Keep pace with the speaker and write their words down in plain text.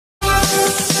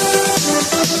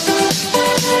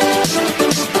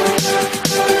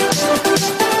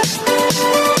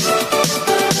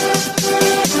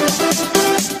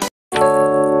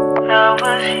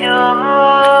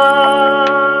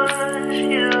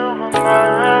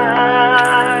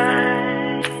right,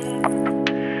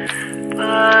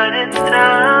 but it's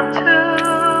time to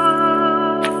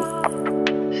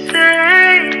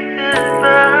say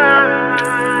goodbye.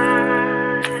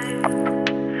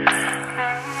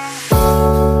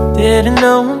 Didn't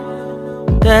know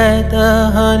that the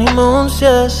honeymoon's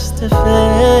just a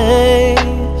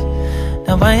phase.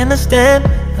 Now I understand,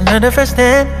 I learned it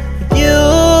firsthand with you.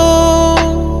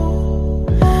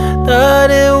 Thought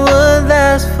it would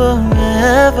last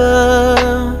forever.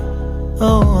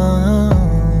 Oh,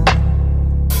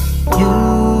 you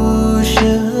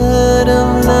should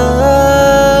have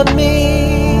loved me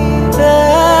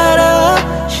better.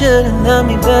 Should have loved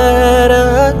me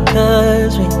better,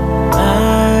 'cause we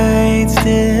might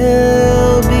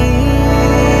still be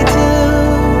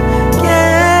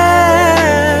together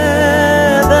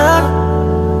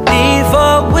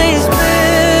before we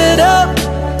split up.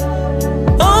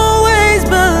 Always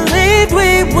believed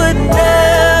we would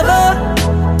never,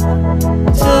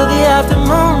 till the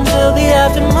afternoon, till the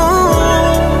afternoon.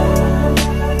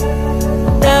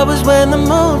 That was when the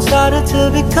moon started to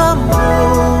become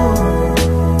blue.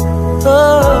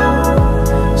 Oh,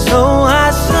 so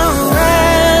I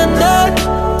surrendered,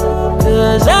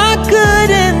 'cause I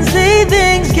couldn't see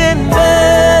things getting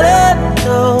better.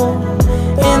 No,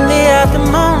 in the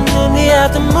afternoon, in the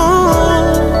afternoon,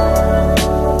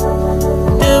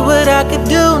 did what I could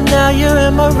do, now you're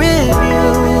in my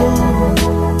review.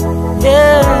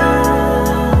 Yeah,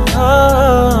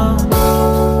 oh.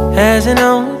 Hasn't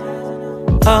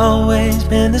always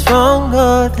been this wrong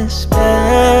or this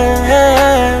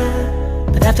bad,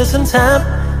 but after some time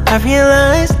I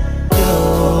realized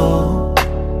you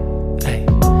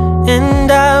and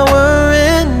I were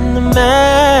in the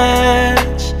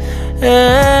match.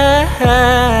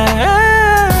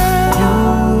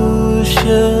 You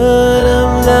should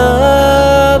have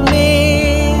loved me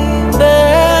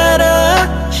better.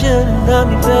 Should have loved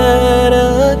me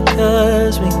better,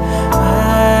 'cause we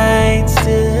might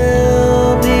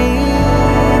still be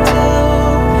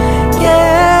together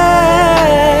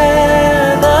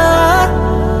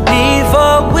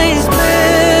before we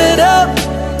split up.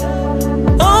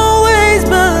 Always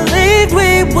believed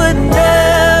we would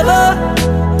never,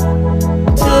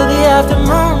 till the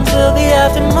afternoon, till the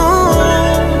afternoon.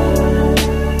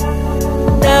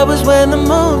 That was when the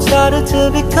moon started to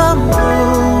become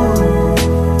blue.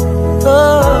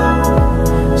 Oh,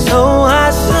 so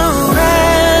I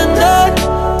surrendered,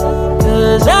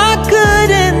 'cause I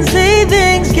couldn't see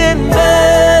things getting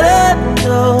better.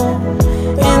 No,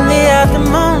 in the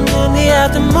afternoon, in the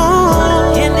afternoon,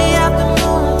 in the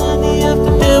afternoon, in the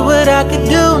afternoon, did what I could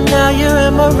do, now you're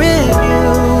in my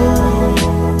review.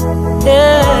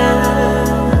 Yeah,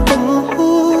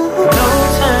 ooh, no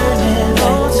turning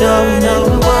back, so no,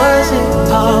 it wasn't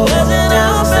all.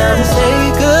 Now it's time to say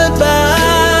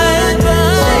goodbye,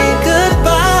 say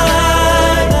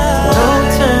goodbye. No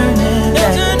turning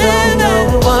back, no,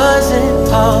 it wasn't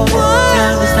all.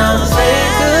 Now it's time to say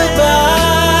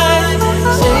goodbye,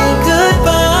 say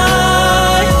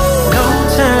goodbye. No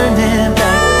turning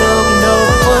back, though we know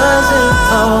it wasn't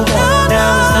all. Now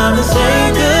it's time to say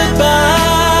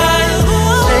goodbye,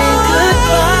 say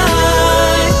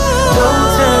goodbye. No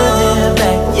turning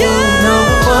back, you know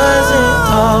it wasn't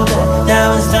all. Now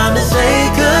it's time to say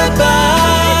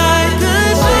goodbye,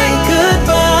 say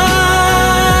goodbye.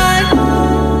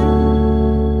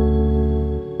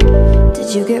 Did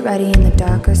you get ready in the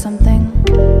dark or something?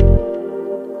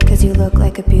 'Cause you look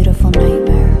like a beautiful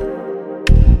nightmare.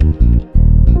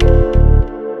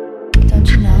 Don't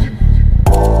you know?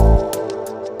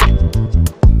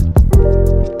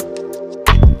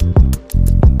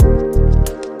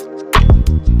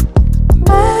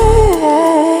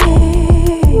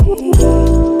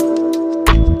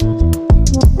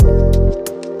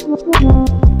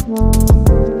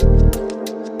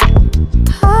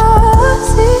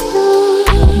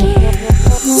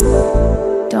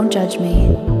 Don't judge me.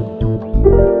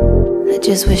 I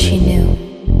just wish you knew.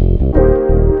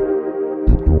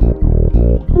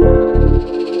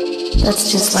 That's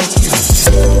just like you.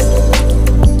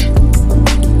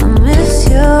 I miss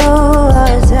you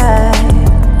as I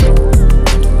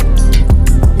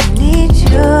need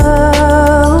you.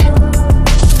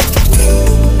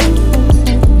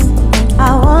 I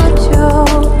want you.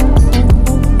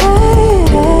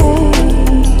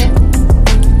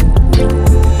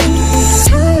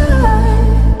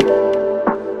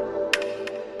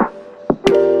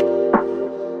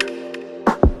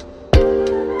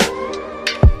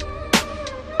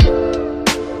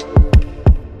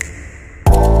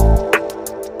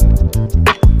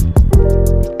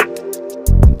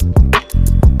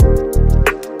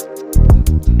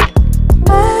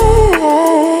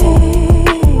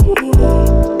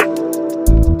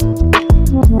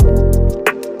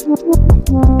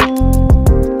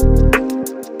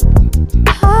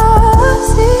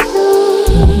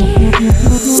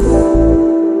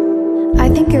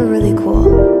 think you're really cool.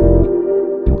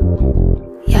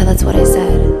 Yeah, that's what I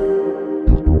said.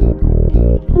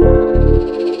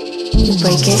 You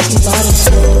break it, you bottom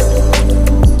it.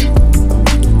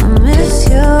 I miss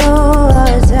you all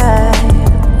the time.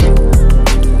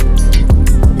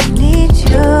 I need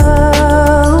you.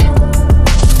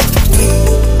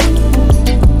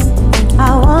 I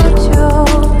want you.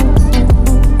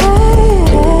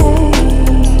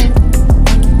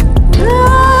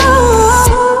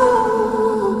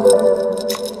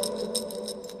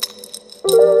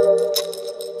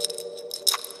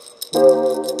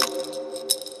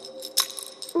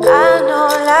 I know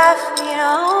life ain't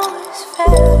always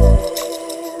fair.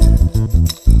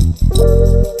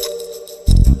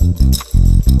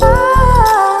 I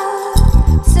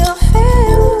still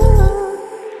feel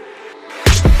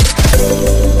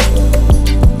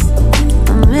I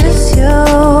miss you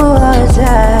all the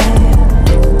time.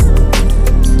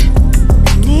 I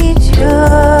need you.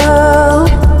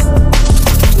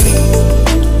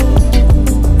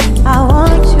 I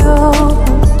want you.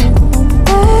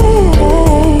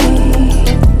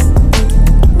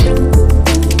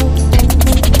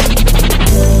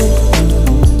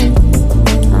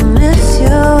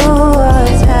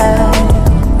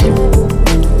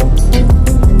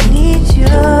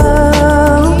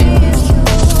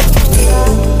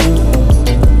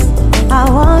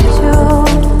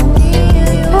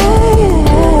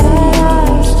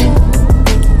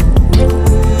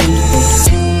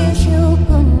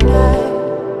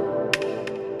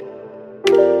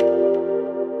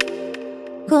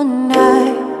 Good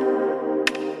night.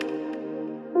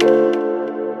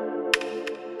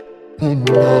 Good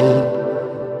night.